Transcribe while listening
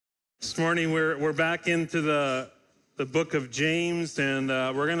This morning we're back into the book of James, and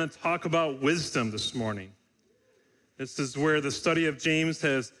we're going to talk about wisdom this morning. This is where the study of James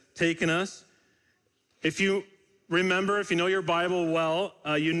has taken us. If you remember, if you know your Bible well,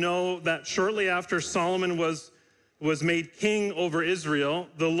 you know that shortly after Solomon was made king over Israel,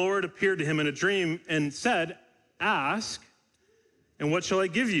 the Lord appeared to him in a dream and said, "Ask, and what shall I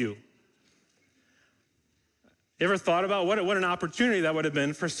give you?" You ever thought about what an opportunity that would have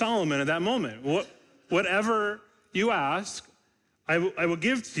been for Solomon at that moment? Whatever you ask, I will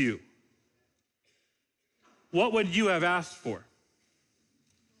give to you. What would you have asked for?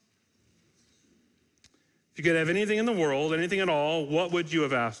 If you could have anything in the world, anything at all, what would you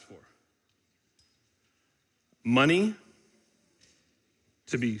have asked for? Money?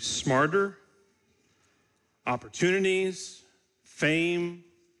 To be smarter? Opportunities? Fame?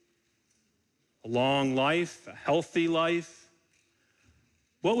 A long life, a healthy life?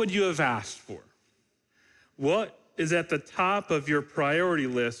 What would you have asked for? What is at the top of your priority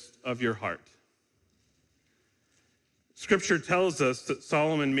list of your heart? Scripture tells us that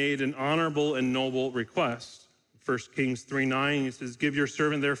Solomon made an honorable and noble request. 1 Kings 3:9, he says, "Give your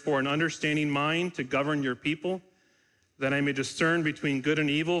servant therefore an understanding mind to govern your people, that I may discern between good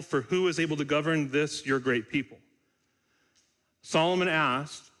and evil, for who is able to govern this your great people?" Solomon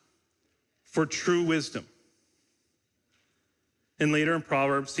asked for true wisdom. And later in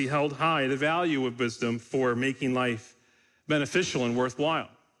Proverbs, he held high the value of wisdom for making life beneficial and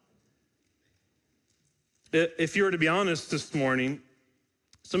worthwhile. If you were to be honest this morning,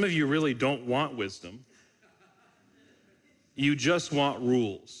 some of you really don't want wisdom. You just want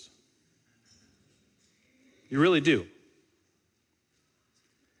rules. You really do.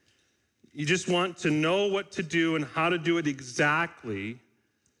 You just want to know what to do and how to do it exactly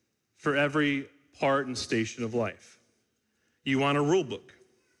for every part and station of life. You want a rule book.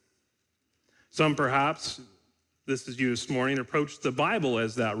 Some perhaps, this is you this morning, approach the Bible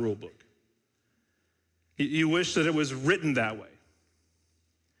as that rule book. You wish that it was written that way.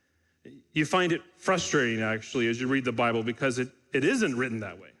 You find it frustrating, actually, as you read the Bible because it isn't written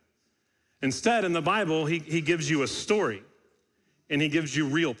that way. Instead, in the Bible, he gives you a story, and he gives you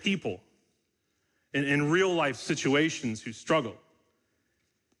real people in real life situations who struggle.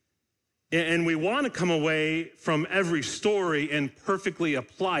 And we want to come away from every story and perfectly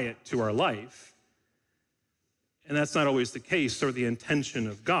apply it to our life. And that's not always the case or the intention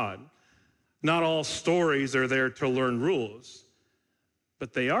of God. Not all stories are there to learn rules,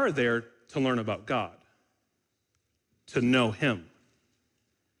 but they are there to learn about God, to know him.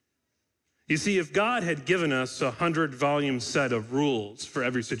 You see, if God had given us a 100-volume set of rules for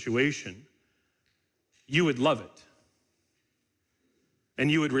every situation, you would love it. And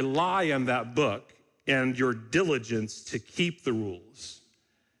you would rely on that book and your diligence to keep the rules,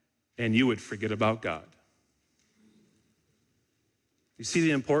 and you would forget about God. You see the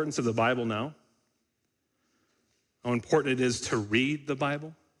importance of the Bible now? How important it is to read the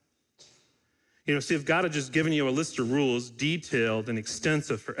Bible? You know, see, if God had just given you a list of rules, detailed and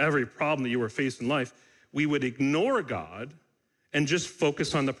extensive for every problem that you were facing in life, we would ignore God and just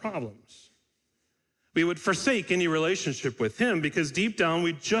focus on the problems. We would forsake any relationship with him because deep down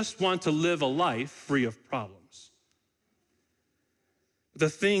we just want to live a life free of problems. The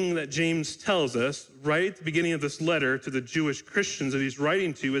thing that James tells us right at the beginning of this letter to the Jewish Christians that he's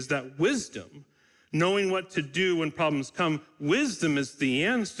writing to is that wisdom, knowing what to do when problems come, wisdom is the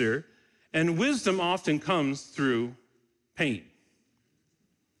answer, and wisdom often comes through pain.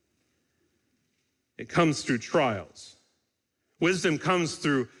 It comes through trials. Wisdom comes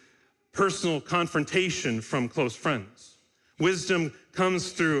through personal confrontation from close friends. Wisdom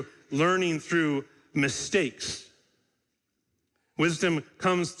comes through learning through mistakes. Wisdom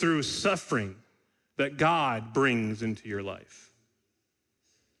comes through suffering that God brings into your life.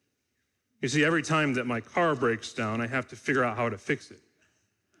 You see, every time that my car breaks down, I have to figure out how to fix it.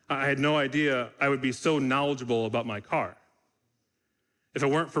 I had no idea I would be so knowledgeable about my car. If it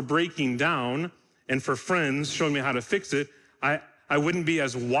weren't for breaking down and for friends showing me how to fix it, I wouldn't be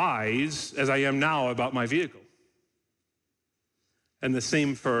as wise as I am now about my vehicle. And the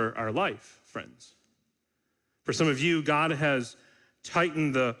same for our life, friends. For some of you, God has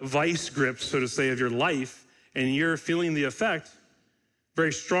tightened the vice grip, so to say, of your life, and you're feeling the effect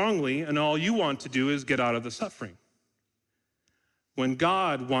very strongly, and all you want to do is get out of the suffering. When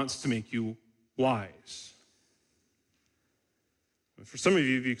God wants to make you wise. For some of you,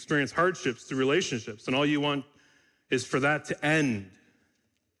 you've experienced hardships through relationships, and all you want is for that to end.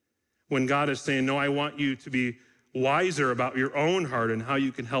 When God is saying, no, I want you to be wiser about your own heart and how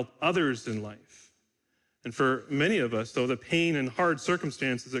you can help others in life. And for many of us, though, the pain and hard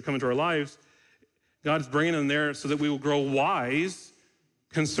circumstances that come into our lives, God's bringing them there so that we will grow wise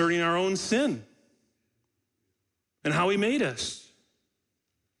concerning our own sin and how he made us.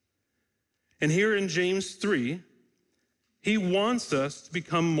 And here in James 3, he wants us to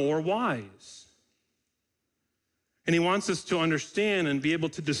become more wise. And he wants us to understand and be able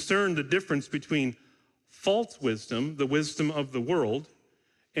to discern the difference between false wisdom, the wisdom of the world,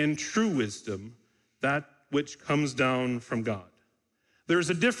 and true wisdom, that which comes down from God.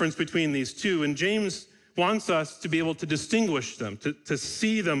 There's a difference between these two, and James wants us to be able to distinguish them, to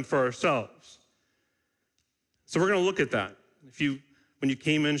see them for ourselves. So we're going to look at that. When you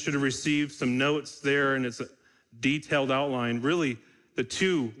came in, should have received some notes there, and it's a detailed outline, really the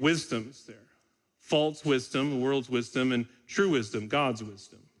two wisdoms there. False wisdom, the world's wisdom, and true wisdom, God's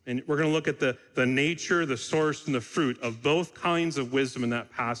wisdom. And we're going to look at the nature, the source, and the fruit of both kinds of wisdom in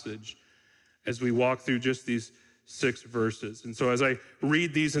that passage as we walk through just these 6 verses. And so as I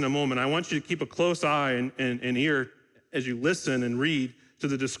read these in a moment, I want you to keep a close eye and ear as you listen and read to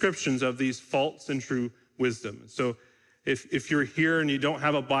the descriptions of these false and true wisdom. So if you're here and you don't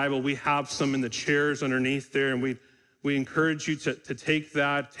have a Bible, we have some in the chairs underneath there, and we encourage you to take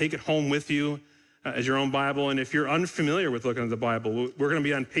it home with you as your own Bible. And if you're unfamiliar with looking at the Bible, we're going to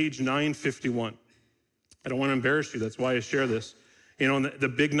be on page 951. I don't want to embarrass you. That's why I share this. And the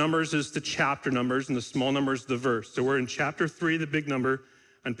big numbers is the chapter numbers, and the small numbers the verse. So we're in chapter 3, the big number,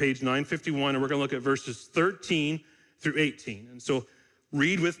 on page 951, and we're going to look at verses 13 through 18. And so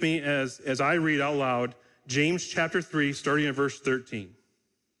read with me as I read out loud, James chapter 3, starting at verse 13.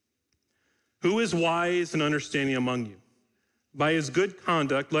 Who is wise and understanding among you? By his good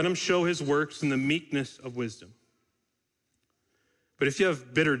conduct, let him show his works in the meekness of wisdom. But if you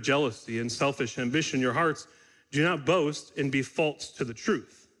have bitter jealousy and selfish ambition in your hearts, do not boast and be false to the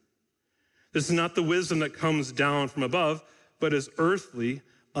truth. This is not the wisdom that comes down from above, but is earthly,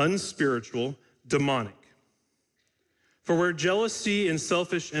 unspiritual, demonic. For where jealousy and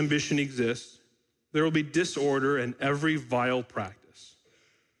selfish ambition exist, there will be disorder and every vile practice.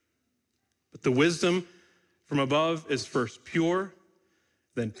 But the wisdom from above is first pure,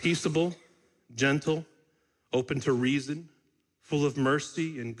 then peaceable, gentle, open to reason, full of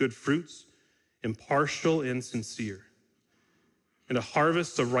mercy and good fruits, impartial and sincere. And a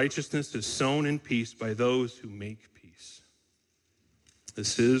harvest of righteousness is sown in peace by those who make peace.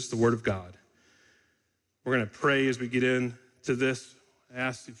 This is the word of God. We're going to pray as we get into this. I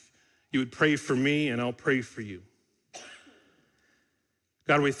ask if you would pray for me, and I'll pray for you.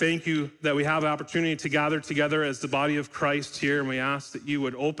 God, we thank you that we have an opportunity to gather together as the body of Christ here, and we ask that you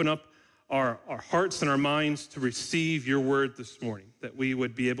would open up our hearts and our minds to receive your word this morning, that we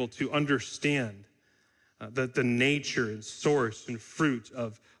would be able to understand the nature and source and fruit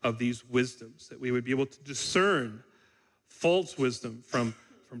of these wisdoms, that we would be able to discern false wisdom from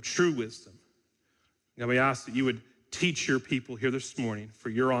true wisdom. God, we ask that you would teach your people here this morning for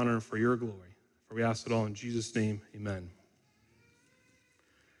your honor and for your glory. For we ask it all in Jesus' name, amen.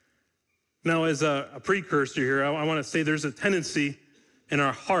 Now, as a precursor here, I want to say there's a tendency in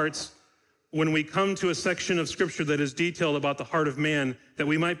our hearts when we come to a section of scripture that is detailed about the heart of man, that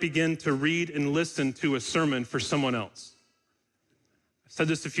we might begin to read and listen to a sermon for someone else. I've said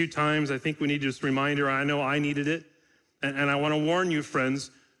this a few times. I think we need just a reminder. I know I needed it. And I want to warn you, friends,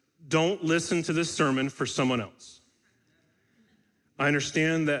 don't listen to this sermon for someone else. I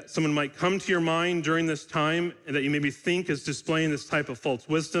understand that someone might come to your mind during this time and that you maybe think is displaying this type of false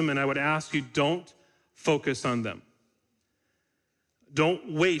wisdom, and I would ask you, don't focus on them.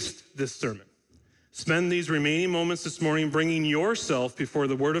 Don't waste this sermon. Spend these remaining moments this morning bringing yourself before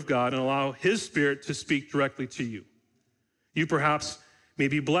the Word of God and allow His Spirit to speak directly to you. You perhaps may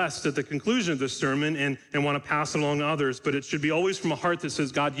be blessed at the conclusion of this sermon and want to pass it along to others, but it should be always from a heart that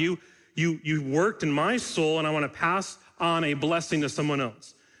says, God, you worked in my soul, and I want to pass on a blessing to someone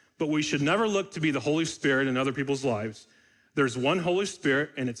else. But we should never look to be the Holy Spirit in other people's lives. There's one Holy Spirit,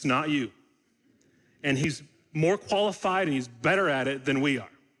 and it's not you. And He's more qualified and He's better at it than we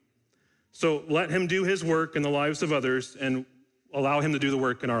are. So let Him do His work in the lives of others and allow Him to do the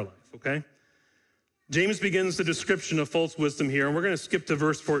work in our life, okay? James begins the description of false wisdom here, and we're going to skip to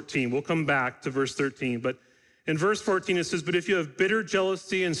verse 14. We'll come back to verse 13. But in verse 14, it says, but if you have bitter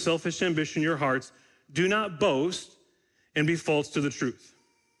jealousy and selfish ambition in your hearts, do not boast and be false to the truth.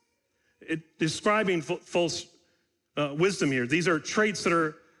 Describing false wisdom here. These are traits that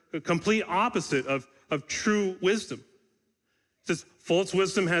are a complete opposite of true wisdom. It says false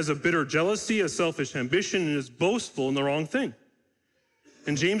wisdom has a bitter jealousy, a selfish ambition, and is boastful in the wrong thing.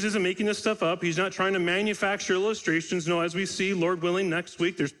 And James isn't making this stuff up. He's not trying to manufacture illustrations. No, as we see, Lord willing, next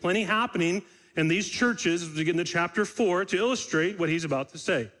week, there's plenty happening in these churches as we get into chapter 4 to illustrate what he's about to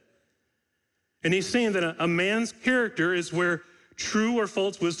say. And he's saying that a man's character is where true or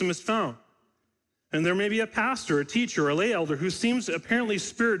false wisdom is found. And there may be a pastor, a teacher, a lay elder who seems apparently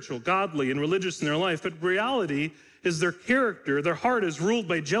spiritual, godly, and religious in their life, but reality is their character, their heart is ruled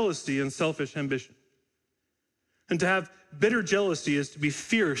by jealousy and selfish ambition. And to have bitter jealousy is to be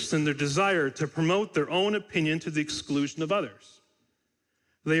fierce in their desire to promote their own opinion to the exclusion of others.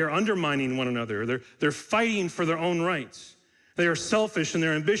 They are undermining one another. They're fighting for their own rights. They are selfish in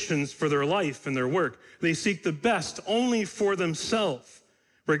their ambitions for their life and their work. They seek the best only for themselves,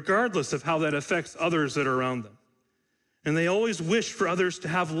 regardless of how that affects others that are around them. And they always wish for others to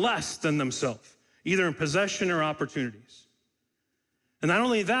have less than themselves, either in possession or opportunities. And not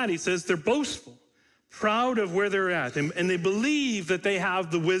only that, he says they're boastful, proud of where they're at, and they believe that they have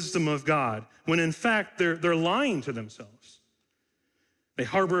the wisdom of God, when in fact they're lying to themselves. They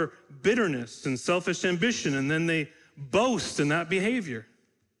harbor bitterness and selfish ambition, and then they boast in that behavior.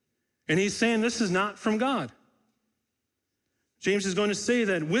 And he's saying this is not from God. James is going to say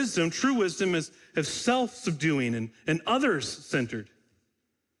that wisdom, true wisdom, is self-subduing and others-centered.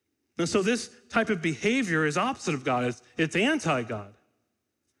 And so this type of behavior is opposite of God. It's anti-God.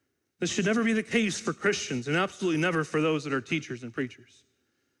 This should never be the case for Christians, and absolutely never for those that are teachers and preachers.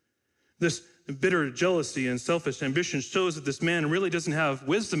 This bitter jealousy and selfish ambition shows that this man really doesn't have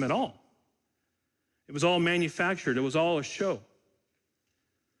wisdom at all. It was all manufactured. It was all a show.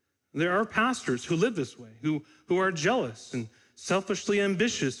 There are pastors who live this way, who are jealous and selfishly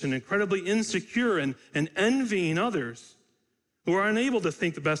ambitious and incredibly insecure and envying others, who are unable to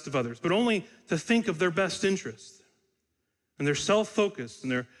think the best of others, but only to think of their best interests. And they're self-focused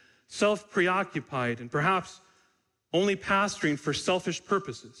and they're self-preoccupied and perhaps only pastoring for selfish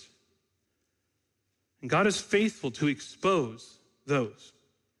purposes. And God is faithful to expose those.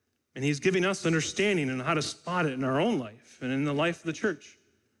 And he's giving us understanding on how to spot it in our own life and in the life of the church.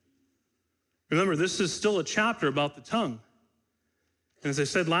 Remember, this is still a chapter about the tongue. And as I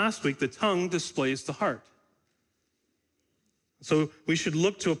said last week, the tongue displays the heart. So we should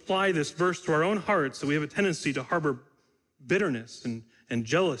look to apply this verse to our own hearts, so we have a tendency to harbor bitterness and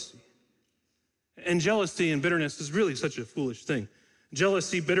jealousy. And jealousy and bitterness is really such a foolish thing.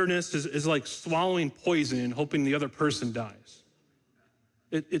 Jealousy, bitterness is like swallowing poison and hoping the other person dies.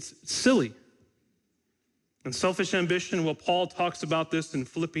 It's silly. And selfish ambition, well, Paul talks about this in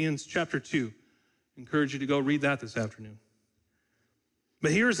Philippians chapter 2. I encourage you to go read that this afternoon.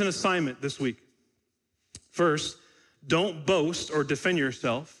 But here's an assignment this week. First, don't boast or defend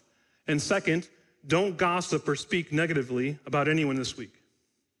yourself. And second, don't gossip or speak negatively about anyone this week.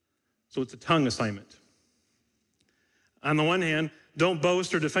 So it's a tongue assignment. On the one hand, don't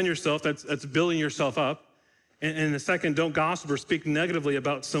boast or defend yourself. That's building yourself up. And the second, don't gossip or speak negatively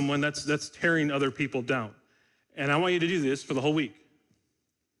about someone. That's tearing other people down. And I want you to do this for the whole week.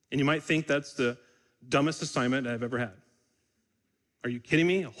 And you might think that's the dumbest assignment I've ever had. Are you kidding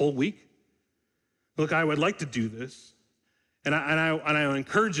me? A whole week? Look, I would like to do this. And I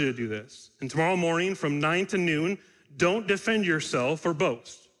encourage you to do this. And tomorrow morning from 9 to noon, don't defend yourself or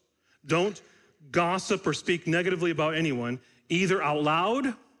boast. Don't gossip or speak negatively about anyone, either out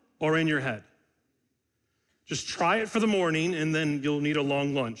loud or in your head. Just try it for the morning, and then you'll need a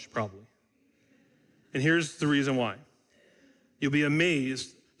long lunch, probably. And here's the reason why. You'll be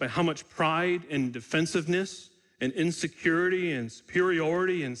amazed by how much pride and defensiveness and insecurity and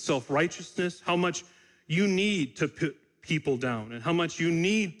superiority and self-righteousness, how much you need to put people down and how much you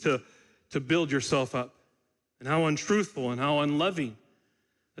need to build yourself up, and how untruthful and how unloving,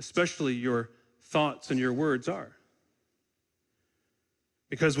 especially your thoughts and your words are.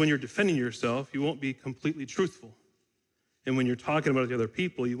 Because when you're defending yourself, you won't be completely truthful. And when you're talking about the other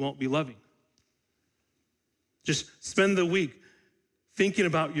people, you won't be loving. Just spend the week thinking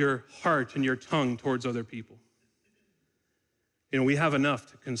about your heart and your tongue towards other people. You know, we have enough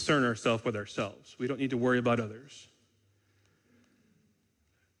to concern ourselves with ourselves. We don't need to worry about others.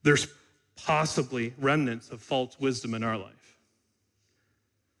 There's possibly remnants of false wisdom in our life.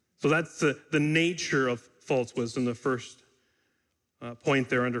 So that's the nature of false wisdom, the first point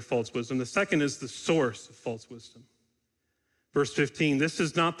there under false wisdom. The second is the source of false wisdom. Verse 15, this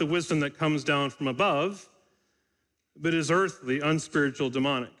is not the wisdom that comes down from above, but is earthly, unspiritual,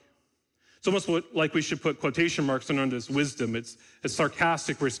 demonic. It's almost like we should put quotation marks under this wisdom. It's a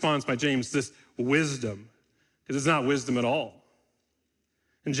sarcastic response by James, this wisdom, because it's not wisdom at all.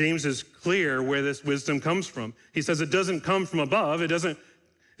 And James is clear where this wisdom comes from. He says it doesn't come from above.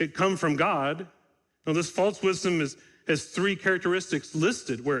 It comes from God. Now, this false wisdom has three characteristics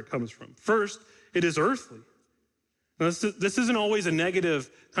listed where it comes from. First, it is earthly. Now, this isn't always a negative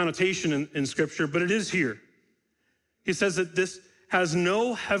connotation in Scripture, but it is here. He says that this has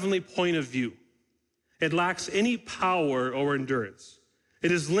no heavenly point of view. It lacks any power or endurance.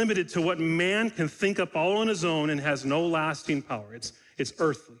 It is limited to what man can think up all on his own and has no lasting power. It's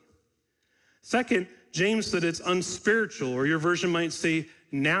earthly. Second, James said it's unspiritual, or your version might say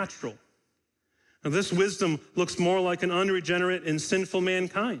natural. Now, this wisdom looks more like an unregenerate and sinful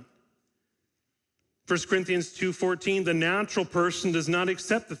mankind. 1 Corinthians 2:14, the natural person does not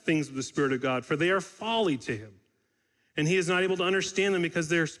accept the things of the Spirit of God, for they are folly to him. And he is not able to understand them because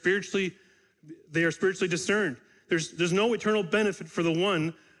they are spiritually discerned. There's no eternal benefit for the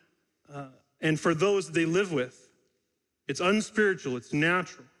one and for those that they live with. It's unspiritual, it's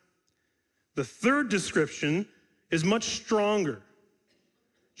natural. The third description is much stronger.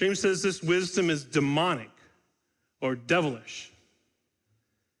 James says this wisdom is demonic or devilish.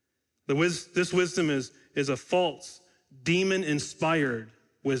 This wisdom is a false, demon-inspired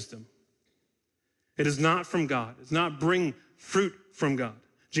wisdom. It is not from God. It does not bring fruit from God.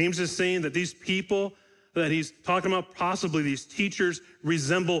 James is saying that these people that he's talking about, possibly these teachers,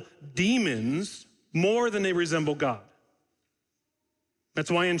 resemble demons more than they resemble God.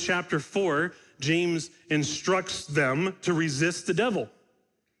 That's why in chapter 4, James instructs them to resist the devil,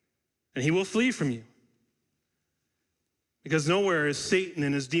 and he will flee from you. Because nowhere is Satan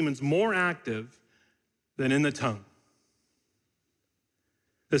and his demons more active than in the tongue.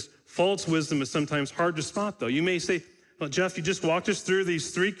 This false wisdom is sometimes hard to spot, though. You may say, well, Jeff, you just walked us through these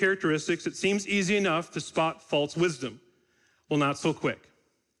three characteristics. It seems easy enough to spot false wisdom. Well, not so quick.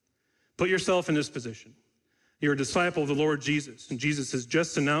 Put yourself in this position. You're a disciple of the Lord Jesus, and Jesus has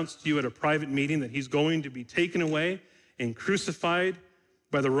just announced to you at a private meeting that he's going to be taken away and crucified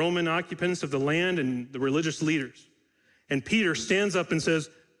by the Roman occupants of the land and the religious leaders. And Peter stands up and says,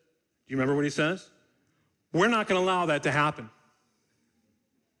 do you remember what he says? We're not going to allow that to happen.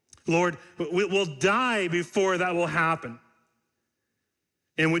 Lord, we'll die before that will happen.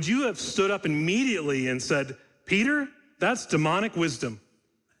 And would you have stood up immediately and said, Peter, that's demonic wisdom.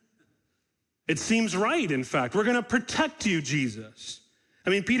 It seems right, in fact. We're going to protect you, Jesus.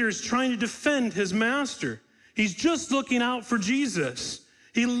 I mean, Peter is trying to defend his master. He's just looking out for Jesus.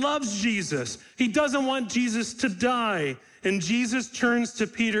 He loves Jesus. He doesn't want Jesus to die. And Jesus turns to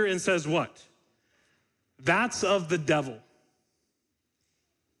Peter and says, what? That's of the devil.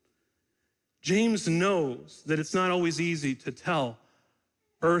 James knows that it's not always easy to tell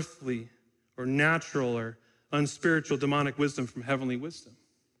earthly or natural or unspiritual demonic wisdom from heavenly wisdom.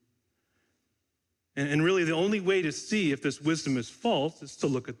 And really the only way to see if this wisdom is false is to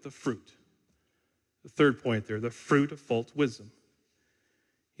look at the fruit. The third point there, the fruit of false wisdom.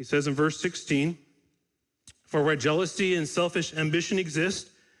 He says in verse 16, for where jealousy and selfish ambition exist,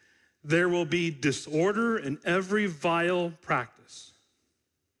 there will be disorder in every vile practice.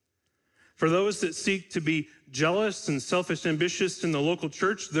 For those that seek to be jealous and selfish ambitious in the local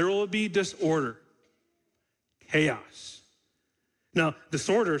church, there will be disorder, chaos. Now,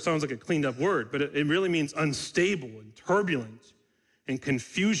 disorder sounds like a cleaned up word, but it really means unstable and turbulent and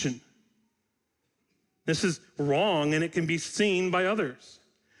confusion. This is wrong, and it can be seen by others.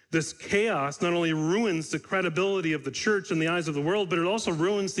 This chaos not only ruins the credibility of the church in the eyes of the world, but it also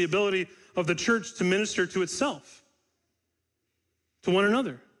ruins the ability of the church to minister to itself, to one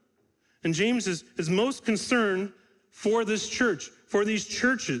another. And James is most concerned for this church, for these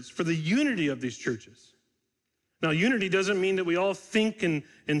churches, for the unity of these churches. Now, unity doesn't mean that we all think and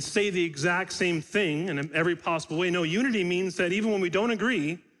say the exact same thing in every possible way. No, unity means that even when we don't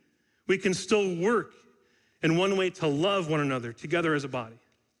agree, we can still work in one way to love one another together as a body.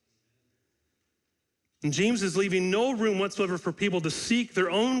 And James is leaving no room whatsoever for people to seek their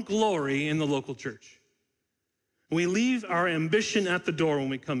own glory in the local church. We leave our ambition at the door when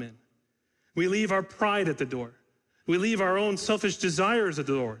we come in. We leave our pride at the door. We leave our own selfish desires at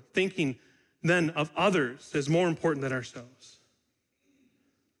the door, thinking then of others as more important than ourselves.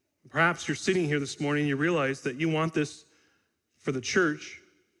 Perhaps you're sitting here this morning and you realize that you want this for the church,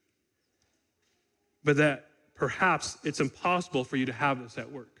 but that perhaps it's impossible for you to have this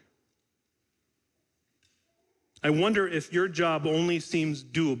at work. I wonder if your job only seems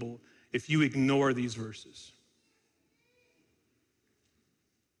doable if you ignore these verses.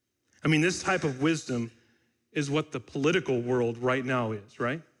 I mean, this type of wisdom is what the political world right now is,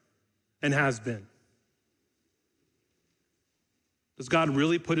 right? And has been. Does God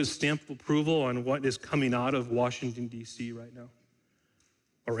really put his stamp of approval on what is coming out of Washington, D.C. right now?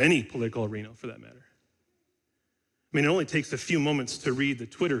 Or any political arena, for that matter. I mean, it only takes a few moments to read the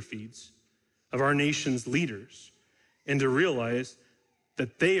Twitter feeds of our nation's leaders and to realize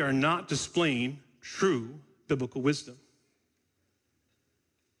that they are not displaying true biblical wisdom.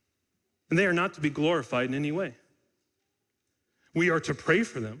 And they are not to be glorified in any way. We are to pray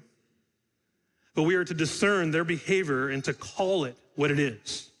for them, but we are to discern their behavior and to call it what it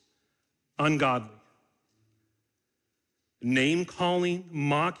is, ungodly. Name-calling,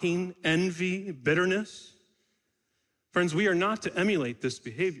 mocking, envy, bitterness. Friends, we are not to emulate this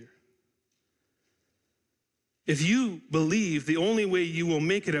behavior. If you believe the only way you will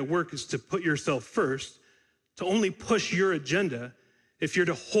make it at work is to put yourself first, to only push your agenda, if you're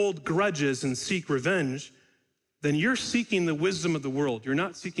to hold grudges and seek revenge, then you're seeking the wisdom of the world. You're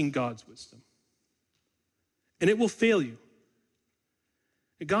not seeking God's wisdom. And it will fail you.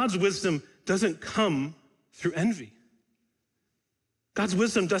 God's wisdom doesn't come through envy. God's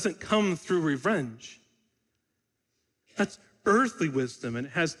wisdom doesn't come through revenge. That's earthly wisdom, and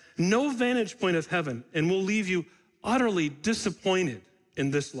it has no vantage point of heaven and will leave you utterly disappointed in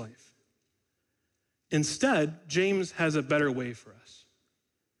this life. Instead, James has a better way for us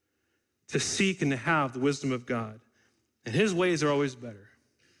to seek and to have the wisdom of God. And his ways are always better.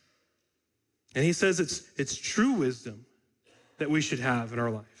 And he says it's true wisdom that we should have in our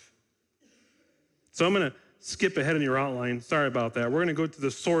life. So I'm going to skip ahead in your outline. Sorry about that. We're going to go to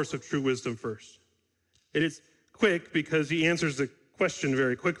the source of true wisdom first. It is quick because he answers the question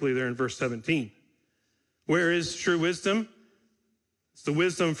very quickly there in verse 17. Where is true wisdom? It's the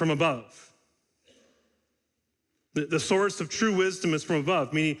wisdom from above. The source of true wisdom is from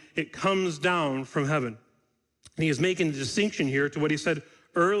above, meaning it comes down from heaven. And he is making a distinction here to what he said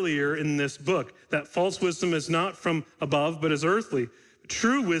earlier in this book, that false wisdom is not from above, but is earthly.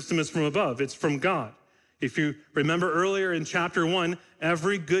 True wisdom is from above. It's from God. If you remember earlier in chapter 1,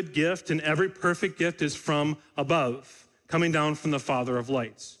 every good gift and every perfect gift is from above, coming down from the Father of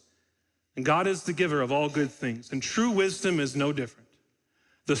lights. And God is the giver of all good things. And true wisdom is no different.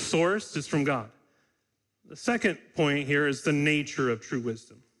 The source is from God. The second point here is the nature of true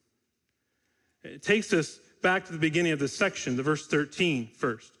wisdom. It takes us back to the beginning of this section, to verse 13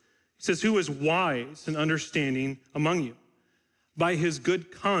 first. He says, "Who is wise and understanding among you? By his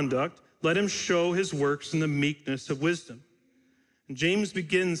good conduct, let him show his works in the meekness of wisdom." And James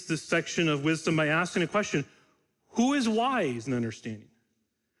begins this section of wisdom by asking a question: who is wise and understanding?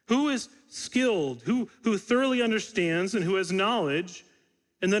 Who is skilled? Who thoroughly understands and who has knowledge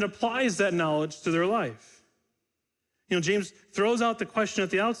and then applies that knowledge to their life? You know, James throws out the question at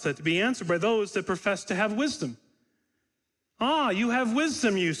the outset to be answered by those that profess to have wisdom. You have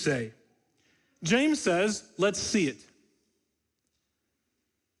wisdom, you say. James says, let's see it.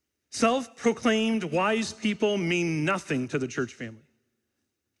 Self-proclaimed wise people mean nothing to the church family.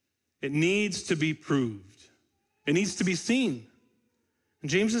 It needs to be proved. It needs to be seen.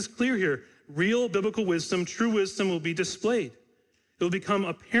 And James is clear here. Real biblical wisdom, true wisdom will be displayed. It will become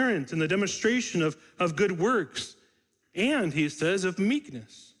apparent in the demonstration of good works, and, he says, of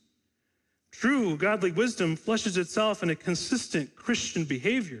meekness. True godly wisdom fleshes itself in a consistent Christian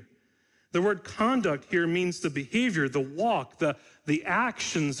behavior. The word conduct here means the behavior, the walk, the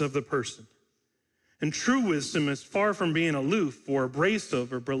actions of the person. And true wisdom is far from being aloof or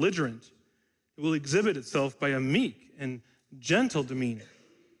abrasive or belligerent. It will exhibit itself by a meek and gentle demeanor.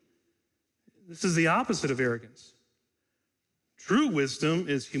 This is the opposite of arrogance. True wisdom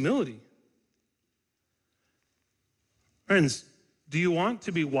is humility. Friends, do you want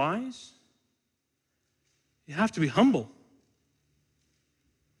to be wise? You have to be humble.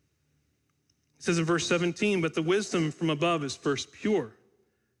 It says in verse 17, "But the wisdom from above is first pure,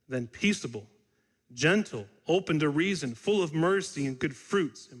 then peaceable, gentle, open to reason, full of mercy and good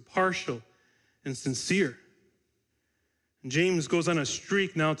fruits, impartial and sincere." And James goes on a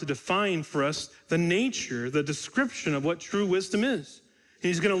streak now to define for us the nature, the description of what true wisdom is. And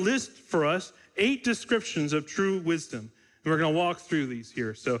he's going to list for us 8 descriptions of true wisdom. And we're going to walk through these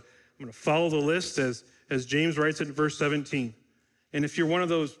here. So I'm going to follow the list as James writes it in verse 17. And if you're one of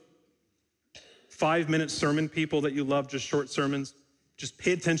those 5-minute sermon people that you love just short sermons, just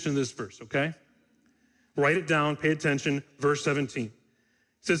pay attention to this verse, okay? Write it down, pay attention, verse 17. It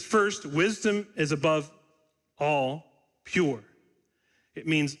says, "First, wisdom is above all pure." It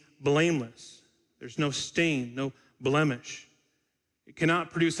means blameless. There's no stain, no blemish. It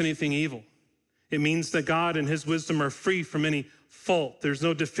cannot produce anything evil. It means that God and his wisdom are free from any fault. There's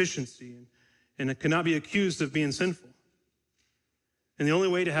no deficiency, and it cannot be accused of being sinful. And the only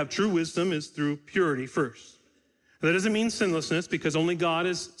way to have true wisdom is through purity first. That doesn't mean sinlessness, because only God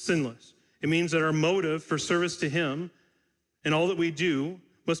is sinless. It means that our motive for service to him and all that we do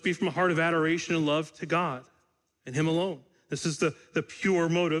must be from a heart of adoration and love to God and him alone. This is the pure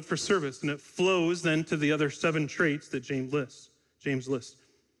motive for service, and it flows then to the other 7 traits that James lists.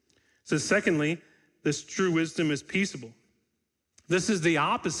 It says, secondly, this true wisdom is peaceable. This is the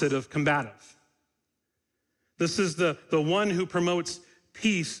opposite of combative. This is the one who promotes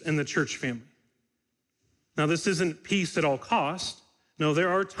peace in the church family. Now, this isn't peace at all cost. No, there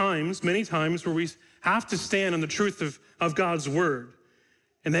are times, many times, where we have to stand on the truth of God's word,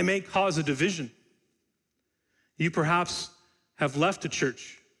 and they may cause a division. You perhaps have left a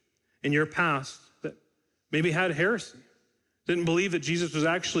church in your past that maybe had heresy, didn't believe that Jesus was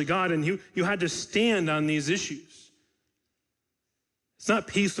actually God, and you had to stand on these issues. It's not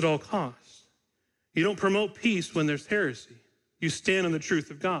peace at all costs. You don't promote peace when there's heresy. You stand on the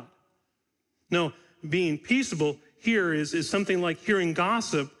truth of God. No, being peaceable here is something like hearing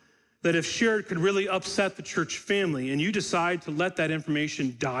gossip that if shared could really upset the church family, and you decide to let that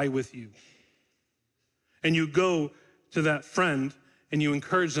information die with you. And you go to that friend and you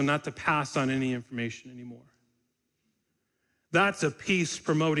encourage them not to pass on any information anymore. That's a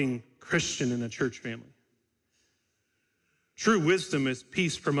peace-promoting Christian in a church family. True wisdom is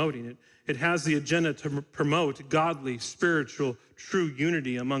peace-promoting. It has the agenda to promote godly, spiritual, true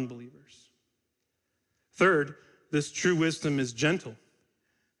unity among believers. Third, this true wisdom is gentle.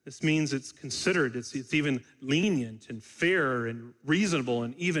 This means it's considerate, it's even lenient and fair and reasonable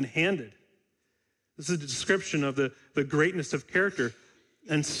and even-handed. This is a description of the greatness of character.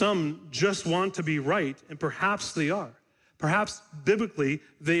 And some just want to be right, and perhaps they are. Perhaps biblically,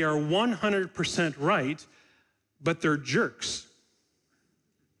 they are 100% right, but they're jerks.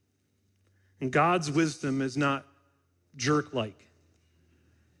 And God's wisdom is not jerk-like.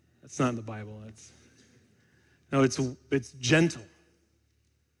 That's not in the Bible. It's gentle.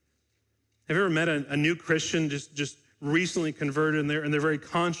 Have you ever met a new Christian just recently converted, and they're very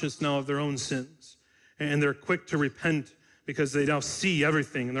conscious now of their own sins, and they're quick to repent because they now see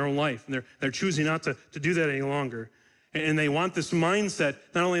everything in their own life, and they're choosing not to do that any longer. And they want this mindset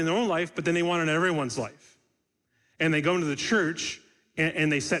not only in their own life, but then they want it in everyone's life. And they go into the church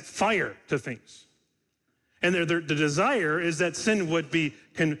and they set fire to things. And the desire is that sin would be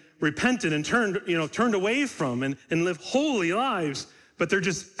repented and turned away from and live holy lives, but they're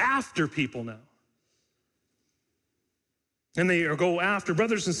just after people now. And they go after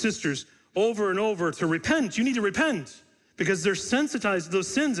brothers and sisters over and over to repent. You need to repent, because they're sensitized to those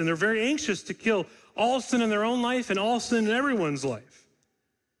sins, and they're very anxious to kill all sin in their own life and all sin in everyone's life.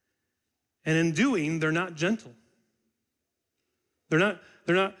 And in doing, they're not gentle. They're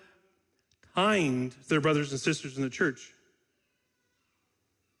not kind to their brothers and sisters in the church.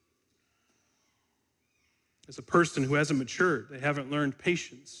 As a person who hasn't matured, they haven't learned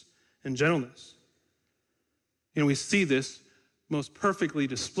patience and gentleness. We see this most perfectly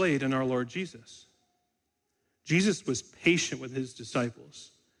displayed in our Lord Jesus. Jesus was patient with his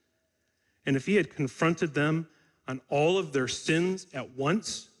disciples. And if he had confronted them on all of their sins at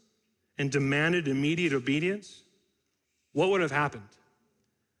once and demanded immediate obedience, what would have happened?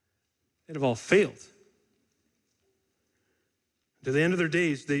 They'd have all failed. To the end of their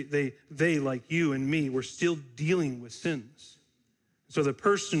days, they like you and me, were still dealing with sins. So the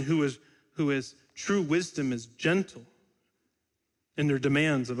person who is true wisdom is gentle in their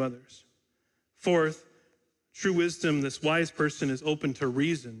demands of others. Fourth, true wisdom, this wise person is open to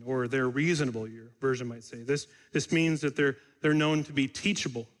reason, or they're reasonable, your version might say. This means that they're known to be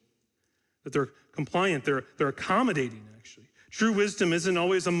teachable, that they're compliant, they're accommodating, actually. True wisdom isn't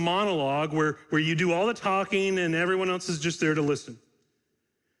always a monologue where you do all the talking and everyone else is just there to listen.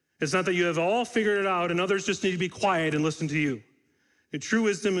 It's not that you have all figured it out and others just need to be quiet and listen to you. And true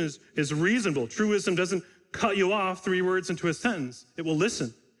wisdom is reasonable. True wisdom doesn't cut you off 3 words into a sentence. It will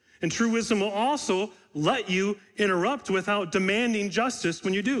listen. And true wisdom will also let you interrupt without demanding justice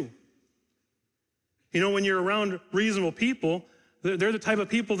when you do. When you're around reasonable people, they're the type of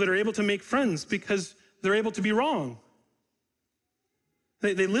people that are able to make friends because they're able to be wrong.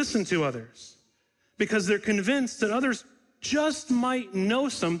 They listen to others because they're convinced that others just might know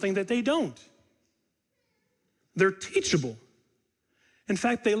something that they don't. They're teachable. In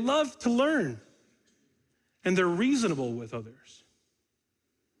fact, they love to learn, and they're reasonable with others.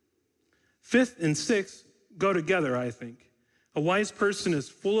 Fifth and sixth go together, I think. A wise person is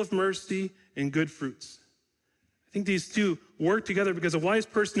full of mercy and good fruits. I think these two work together because a wise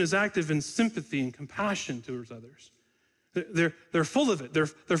person is active in sympathy and compassion towards others. They're full of it. They're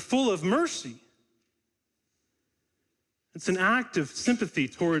full of mercy. It's an act of sympathy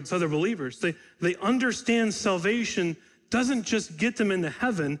towards other believers. They understand salvation doesn't just get them into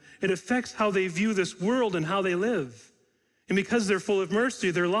heaven, it affects how they view this world and how they live. And because they're full of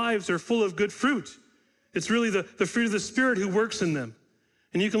mercy, their lives are full of good fruit. It's really the fruit of the Spirit who works in them.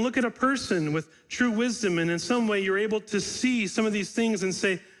 And you can look at a person with true wisdom, and in some way you're able to see some of these things and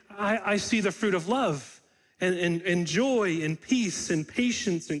say, I see the fruit of love and joy and peace and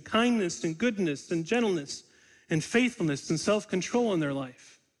patience and kindness and goodness and gentleness and faithfulness and self-control in their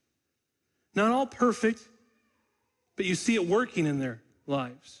life. Not all perfect, but you see it working in their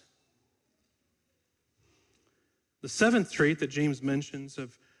lives. The seventh trait that James mentions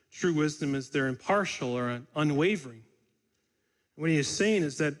of true wisdom is they're impartial or unwavering. What he is saying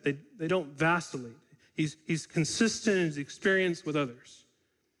is that they don't vacillate. He's consistent in his experience with others.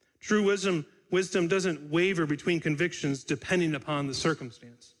 True wisdom doesn't waver between convictions depending upon the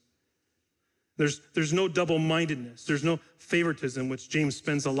circumstance. There's no double-mindedness. There's no favoritism, which James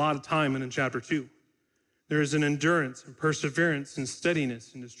spends a lot of time in chapter 2. There is an endurance and perseverance and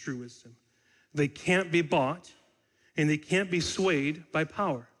steadiness in his true wisdom. They can't be bought, and they can't be swayed by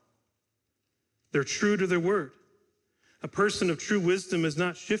power. They're true to their word. A person of true wisdom is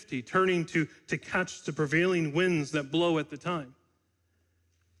not shifty, turning to catch the prevailing winds that blow at the time.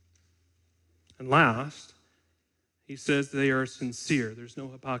 And last, he says they are sincere. There's no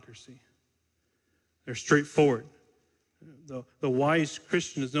hypocrisy. They're straightforward. The wise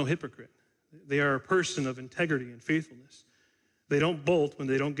Christian is no hypocrite. They are a person of integrity and faithfulness. They don't bolt when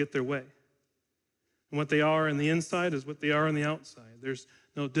they don't get their way. And what they are on the inside is what they are on the outside. There's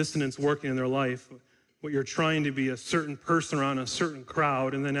no dissonance working in their life. What you're trying to be a certain person around a certain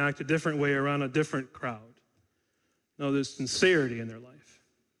crowd and then act a different way around a different crowd. No, there's sincerity in their life.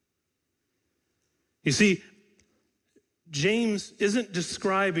 You see, James isn't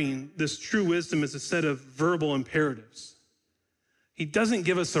describing this true wisdom as a set of verbal imperatives. He doesn't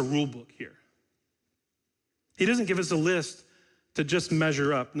give us a rule book here. He doesn't give us a list to just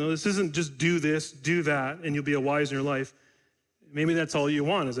measure up. No, this isn't just do this, do that, and you'll be a wise in your life. Maybe that's all you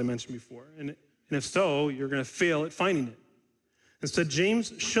want, as I mentioned before. And if so, you're going to fail at finding it. Instead,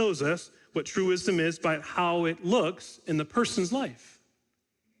 James shows us what true wisdom is by how it looks in the person's life.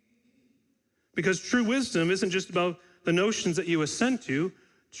 Because true wisdom isn't just about the notions that you assent to.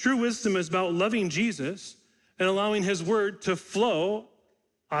 True wisdom is about loving Jesus and allowing his word to flow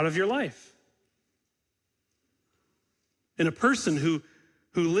out of your life. And a person who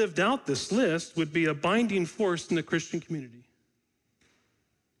lived out this list would be a binding force in the Christian community.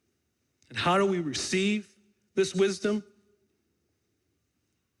 And how do we receive this wisdom?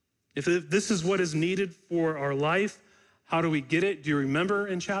 If this is what is needed for our life, how do we get it? Do you remember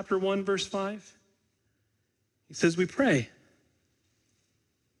in chapter 1, verse 5? He says we pray.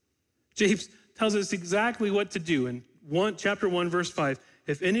 James tells us exactly what to do in chapter 1, verse 5.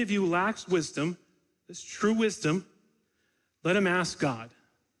 If any of you lacks wisdom, this true wisdom, let him ask God,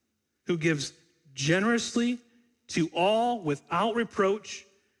 who gives generously to all without reproach,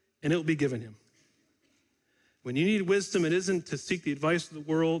 and it will be given him. When you need wisdom, it isn't to seek the advice of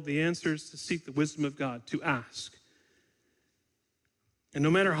the world. The answer is to seek the wisdom of God, to ask. And no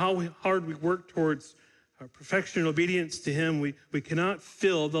matter how hard we work towards our perfection and obedience to him, we cannot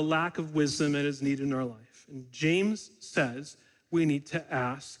fill the lack of wisdom that is needed in our life. And James says we need to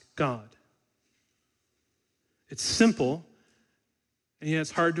ask God. It's simple, and yet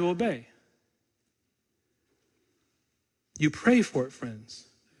it's hard to obey. You pray for it, friends.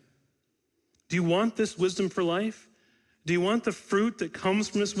 Do you want this wisdom for life? Do you want the fruit that comes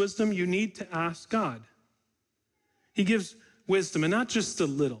from this wisdom? You need to ask God. He gives wisdom, and not just a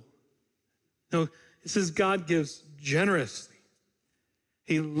little. No, it says God gives generously.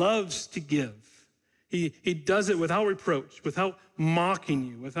 He loves to give. He does it without reproach, without mocking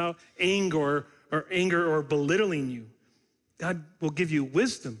you, without anger or belittling you. God will give you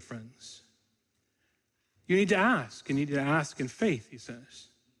wisdom, friends. You need to ask. You need to ask in faith, he says,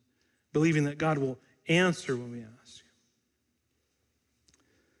 believing that God will answer when we ask.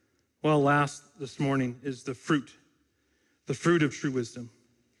 Well, last this morning is the fruit of true wisdom.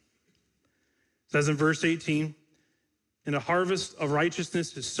 It says in verse 18, and a harvest of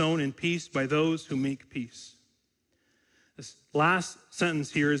righteousness is sown in peace by those who make peace. This last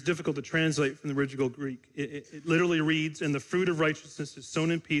sentence here is difficult to translate from the original Greek. It literally reads, and the fruit of righteousness is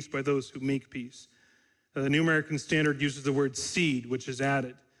sown in peace by those who make peace. The New American Standard uses the word seed, which is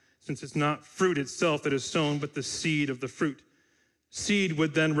added, since it's not fruit itself that is sown, but the seed of the fruit. Seed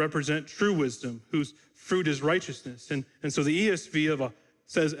would then represent true wisdom, whose fruit is righteousness. And so the ESV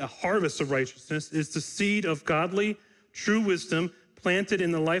says a harvest of righteousness is the seed of godly, true wisdom planted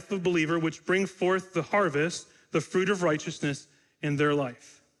in the life of a believer, which bring forth the harvest, the fruit of righteousness in their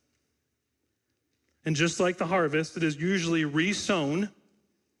life. And just like the harvest, it is usually resown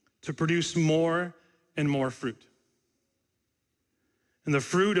to produce more and more fruit. And the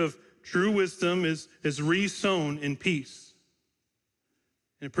fruit of true wisdom is resown in peace.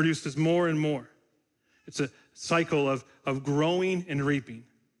 And it produces more and more. It's a cycle of growing and reaping.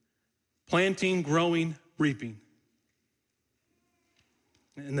 Planting, growing, reaping.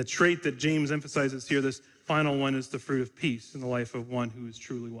 And the trait that James emphasizes here, this final one, is the fruit of peace in the life of one who is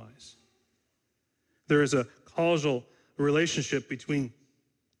truly wise. There is a causal relationship between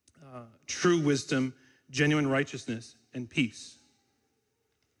true wisdom, genuine righteousness, and peace.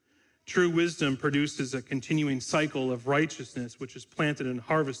 True wisdom produces a continuing cycle of righteousness, which is planted and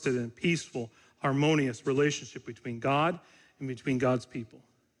harvested in a peaceful, harmonious relationship between God and between God's people.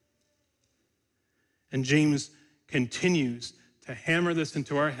 And James continues to hammer this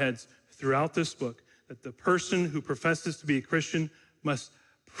into our heads throughout this book, that the person who professes to be a Christian must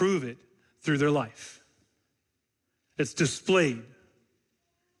prove it through their life. It's displayed.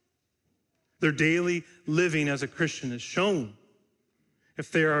 Their daily living as a Christian is shown.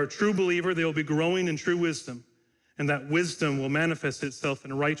 If they are a true believer, they will be growing in true wisdom, and that wisdom will manifest itself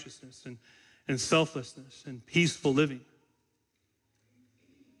in righteousness and selflessness and peaceful living.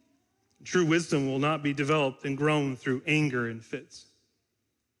 True wisdom will not be developed and grown through anger and fits.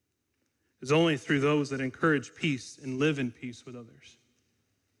 It's only through those that encourage peace and live in peace with others.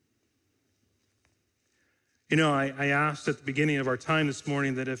 You know, I asked at the beginning of our time this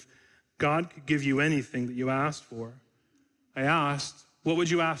morning that if God could give you anything that you asked for, I asked, what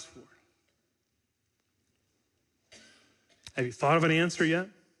would you ask for? Have you thought of an answer yet?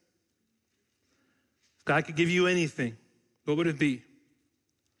 If God could give you anything, what would it be?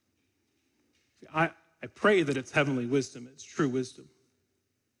 I pray that it's heavenly wisdom. It's true wisdom.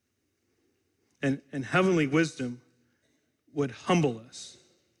 And heavenly wisdom would humble us.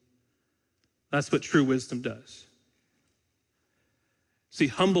 That's what true wisdom does. See,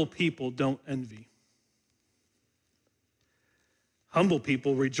 humble people don't envy. Humble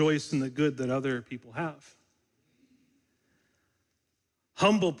people rejoice in the good that other people have.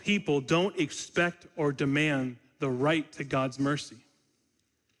 Humble people don't expect or demand the right to God's mercy.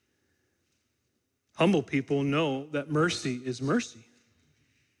 Humble people know that mercy is mercy.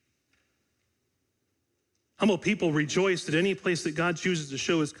 Humble people rejoice at any place that God chooses to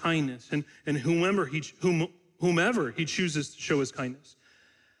show his kindness and whomever he chooses to show his kindness.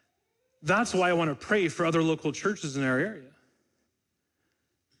 That's why I want to pray for other local churches in our area.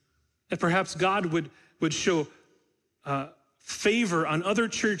 That perhaps God would show favor on other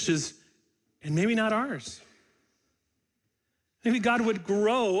churches and maybe not ours. Maybe God would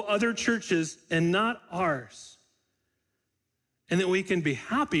grow other churches and not ours. And that we can be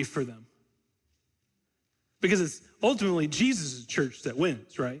happy for them. Because it's ultimately Jesus' church that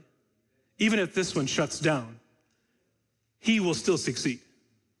wins, right? Even if this one shuts down, he will still succeed.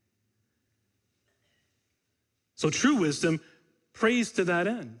 So true wisdom prays to that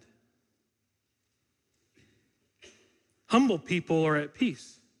end. Humble people are at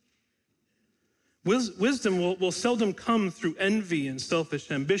peace. Wisdom will seldom come through envy and selfish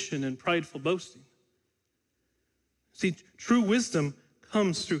ambition and prideful boasting. See, true wisdom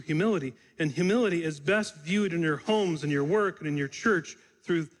comes through humility, and humility is best viewed in your homes and your work and in your church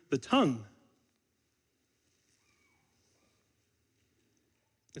through the tongue.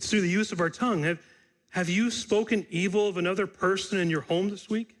 It's through the use of our tongue. Have you spoken evil of another person in your home this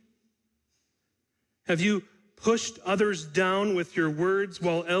week? Have you pushed others down with your words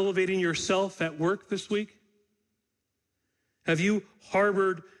while elevating yourself at work this week? Have you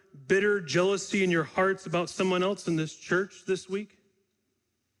harbored bitter jealousy in your hearts about someone else in this church this week?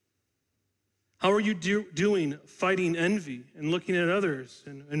 How are you doing fighting envy and looking at others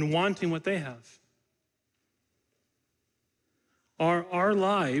and wanting what they have? Are our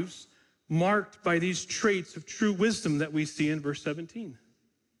lives marked by these traits of true wisdom that we see in verse 17?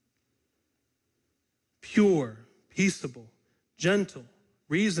 Pure, peaceable, gentle,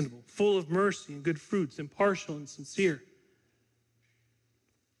 reasonable, full of mercy and good fruits, impartial and sincere.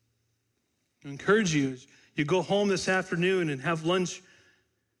 I encourage you, as you go home this afternoon and have lunch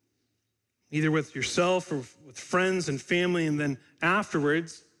either with yourself or with friends and family, and then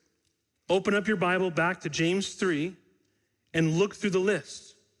afterwards, open up your Bible back to James 3 and look through the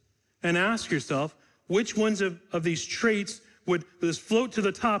list and ask yourself, which ones of these traits would this float to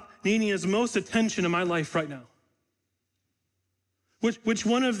the top, needing as most attention in my life right now? Which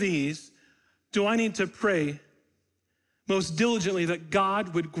one of these do I need to pray most diligently that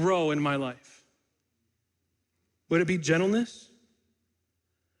God would grow in my life? Would it be gentleness?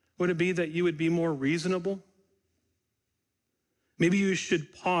 Would it be that you would be more reasonable? Maybe you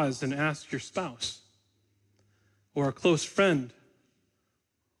should pause and ask your spouse or a close friend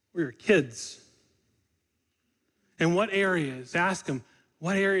or your kids. In what areas? Ask them,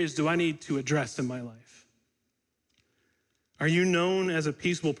 what areas do I need to address in my life? Are you known as a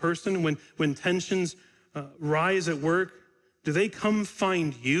peaceable person? When tensions rise at work, do they come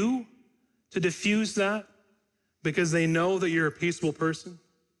find you to diffuse that because they know that you're a peaceable person?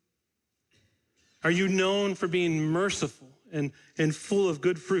 Are you known for being merciful and full of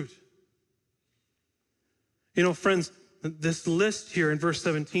good fruit? You know, friends, this list here in verse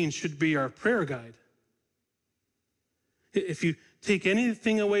 17 should be our prayer guide. If you take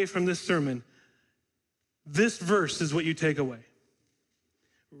anything away from this sermon, this verse is what you take away.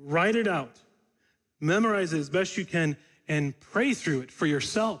 Write it out, memorize it as best you can, and pray through it for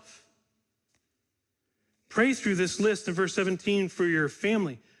yourself. Pray through this list in verse 17 for your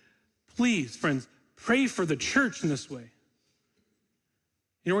family. Please, friends, pray for the church in this way.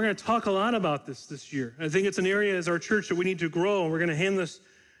 You know, we're going to talk a lot about this year. I think it's an area as our church that we need to grow, and we're going to hand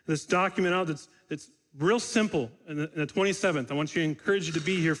this document out that's real simple. And the 27th, I want you to encourage you to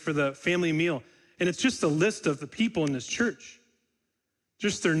be here for the family meal. And it's just a list of the people in this church.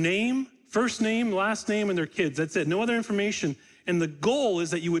 Just their name, first name, last name, and their kids. That's it. No other information. And the goal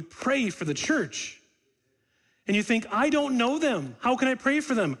is that you would pray for the church. And you think, I don't know them. How can I pray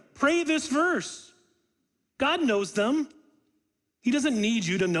for them? Pray this verse. God knows them. He doesn't need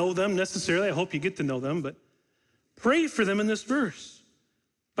you to know them necessarily. I hope you get to know them, but pray for them in this verse.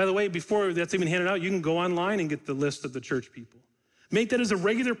 By the way, before that's even handed out, you can go online and get the list of the church people. Make that as a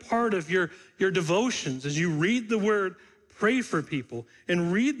regular part of your devotions. As you read the word, pray for people.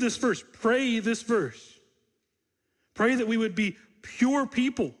 And read this verse. Pray this verse. Pray that we would be pure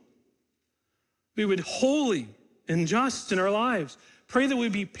people. We would holy and just in our lives. Pray that we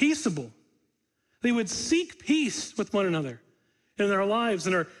would be peaceable. They would seek peace with one another in our lives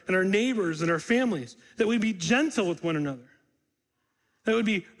and our neighbors and our families. That we'd be gentle with one another. That would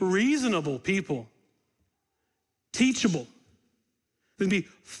be reasonable people. Teachable. We'd be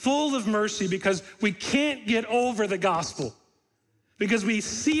full of mercy because we can't get over the gospel. Because we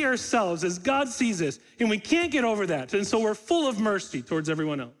see ourselves as God sees us, and we can't get over that. And so we're full of mercy towards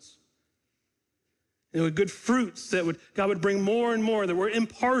everyone else. And with good fruits that God would bring more and more, that we're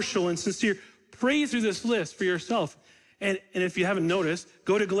impartial and sincere. Pray through this list for yourself. And if you haven't noticed,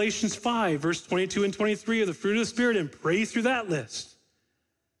 go to Galatians 5, verse 22 and 23 of the fruit of the Spirit and pray through that list.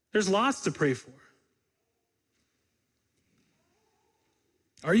 There's lots to pray for.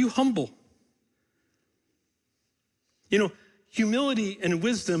 Are you humble? You know, humility and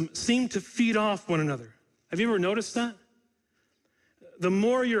wisdom seem to feed off one another. Have you ever noticed that? The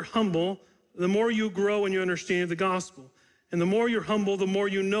more you're humble, the more you grow in your understanding of the gospel. And the more you're humble, the more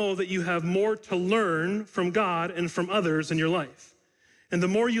you know that you have more to learn from God and from others in your life. And the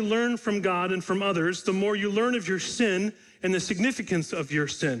more you learn from God and from others, the more you learn of your sin and the significance of your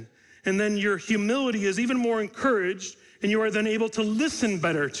sin. And then your humility is even more encouraged, and you are then able to listen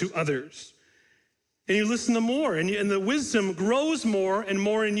better to others. And you listen to more, and the wisdom grows more and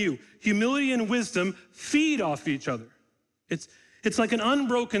more in you. Humility and wisdom feed off each other. It's like an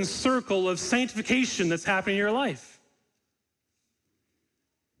unbroken circle of sanctification that's happening in your life.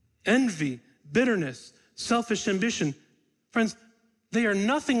 Envy, bitterness, selfish ambition. Friends, they are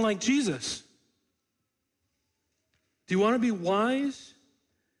nothing like Jesus. Do you want to be wise?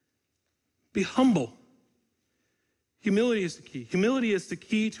 Be humble. Humility is the key. Humility is the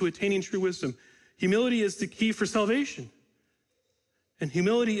key to attaining true wisdom. Humility is the key for salvation. And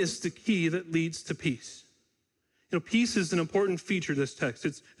humility is the key that leads to peace. You know, peace is an important feature of this text.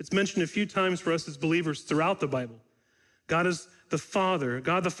 It's mentioned a few times for us as believers throughout the Bible. God is the Father.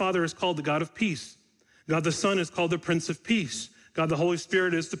 God the Father is called the God of peace. God the Son is called the Prince of Peace. God the Holy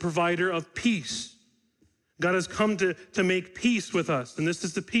Spirit is the provider of peace. God has come to make peace with us. And this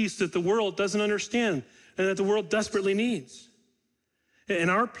is the peace that the world doesn't understand and that the world desperately needs.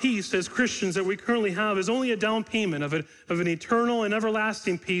 And our peace as Christians that we currently have is only a down payment of an eternal and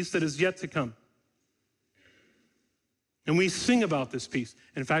everlasting peace that is yet to come. And we sing about this peace.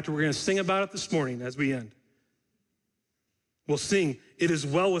 In fact, we're going to sing about it this morning as we end. We'll sing, "It is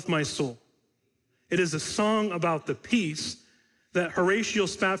well with my soul." It is a song about the peace that Horatio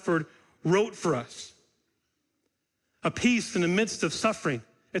Spafford wrote for us. A peace in the midst of suffering.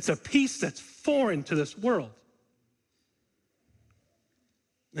 It's a peace that's foreign to this world.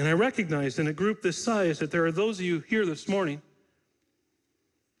 And I recognize in a group this size that there are those of you here this morning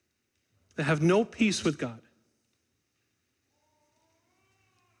that have no peace with God.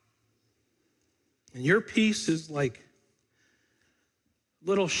 And your peace is like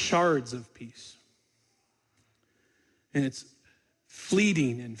little shards of peace. And it's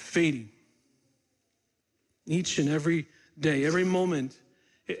fleeting and fading. Each and every day, every moment,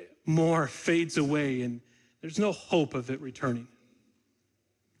 more fades away, and there's no hope of it returning.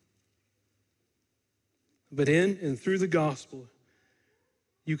 But in and through the gospel,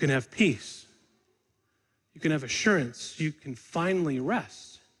 you can have peace. You can have assurance. You can finally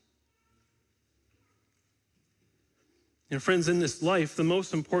rest. And friends, in this life, the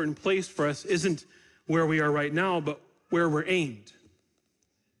most important place for us isn't where we are right now, but where we're aimed,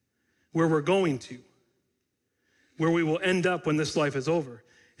 where we're going to, where we will end up when this life is over.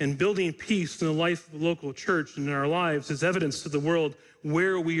 And building peace in the life of the local church and in our lives is evidence to the world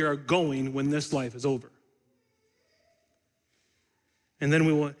where we are going when this life is over. And then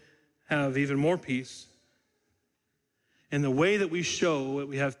we will have even more peace. And the way that we show that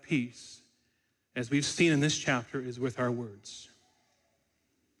we have peace, as we've seen in this chapter, is with our words,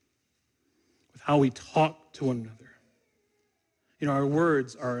 with how we talk to one another. You know, our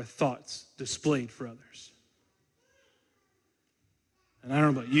words are our thoughts displayed for others. And I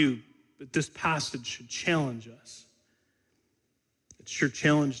don't know about you, but this passage should challenge us. It sure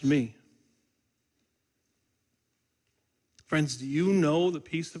challenged me. Friends, do you know the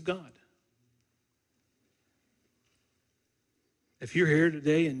peace of God? If you're here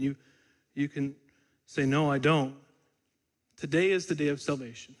today and you can say, no, I don't, today is the day of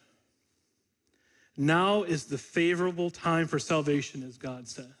salvation. Now is the favorable time for salvation, as God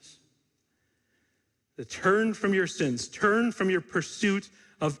says. To turn from your sins, turn from your pursuit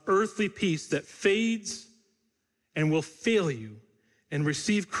of earthly peace that fades and will fail you, and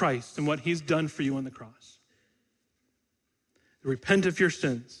receive Christ and what he's done for you on the cross. Repent of your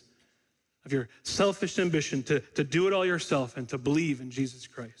sins, of your selfish ambition to do it all yourself and to believe in Jesus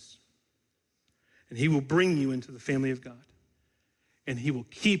Christ. And he will bring you into the family of God. And he will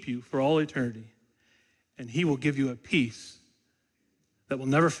keep you for all eternity. And he will give you a peace that will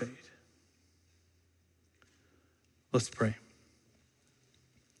never fade. Let's pray.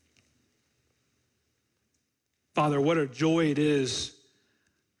 Father, what a joy it is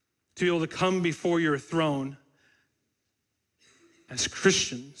to be able to come before your throne as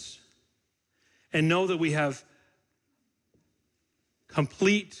Christians and know that we have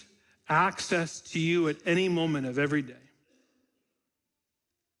complete access to you at any moment of every day.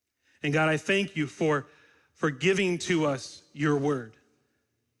 And God, I thank you for giving to us your word,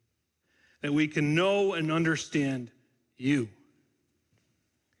 that we can know and understand you.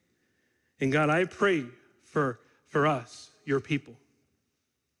 And God, I pray for us, your people.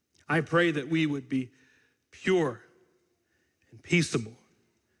 I pray that we would be pure and peaceable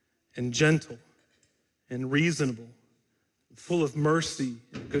and gentle and reasonable, and full of mercy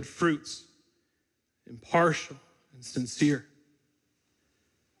and good fruits, impartial and sincere.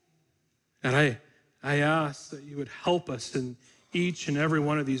 And I ask that you would help us in each and every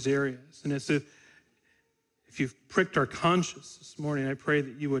one of these areas. And as if you've pricked our conscience this morning, I pray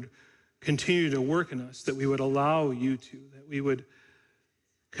that you would continue to work in us, that we would allow you to, that we would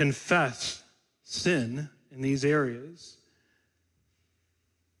confess sin in these areas,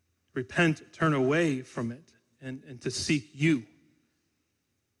 repent, turn away from it, and to seek you,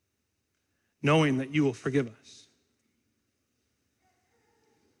 knowing that you will forgive us.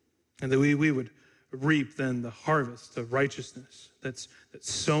 And that we would reap then the harvest of righteousness that's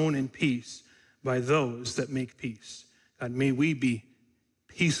sown in peace by those that make peace. God, may we be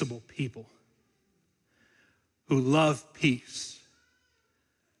peaceable people who love peace,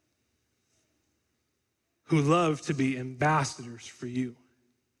 who love to be ambassadors for you.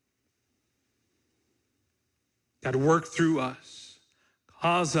 God, work through us.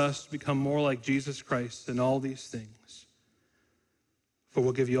 Cause us to become more like Jesus Christ in all these things. For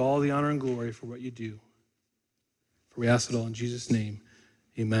we'll give you all the honor and glory for what you do. For we ask it all in Jesus' name.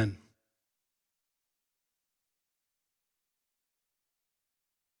 Amen.